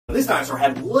dinosaur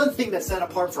had one thing that set it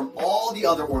apart from all the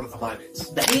other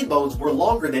ornithomimids. The hand bones were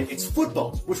longer than its foot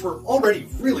bones, which were already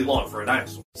really long for a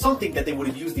dinosaur. Some think that they would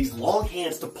have used these long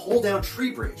hands to pull down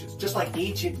tree branches, just like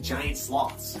ancient giant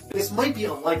sloths. This might be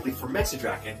unlikely for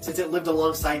Mexidracon, since it lived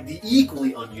alongside the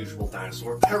equally unusual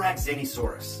dinosaur,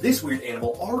 Paraxenosaurus. This weird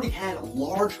animal already had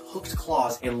large hooked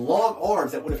claws and long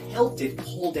arms that would have helped it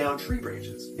pull down tree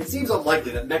branches. It seems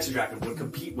unlikely that Mexidracon would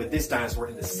compete with this dinosaur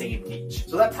in the same niche,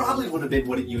 so that probably would have been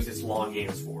what it used its long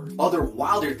hands for. Other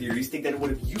wilder theories think that it would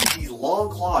have used these long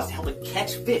claws to help it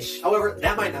catch fish. However,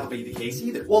 that might not be the case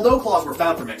either. While no claws were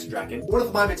found for Mexidracon,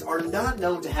 ornithomimids are not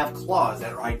known to have claws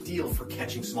that are ideal for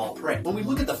catching small prey. When we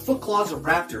look at the foot claws of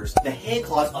raptors, the hand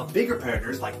claws of bigger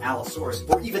predators like Allosaurus,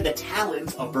 or even the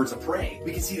talons of birds of prey,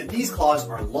 we can see that these claws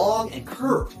are long and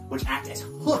curved, which act as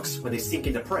hooks when they sink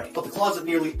into prey. But the claws of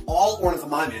nearly all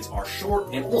ornithomimids are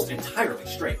short and almost entirely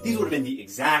straight. These would have been the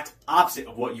exact opposite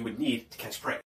of what you would need to catch prey.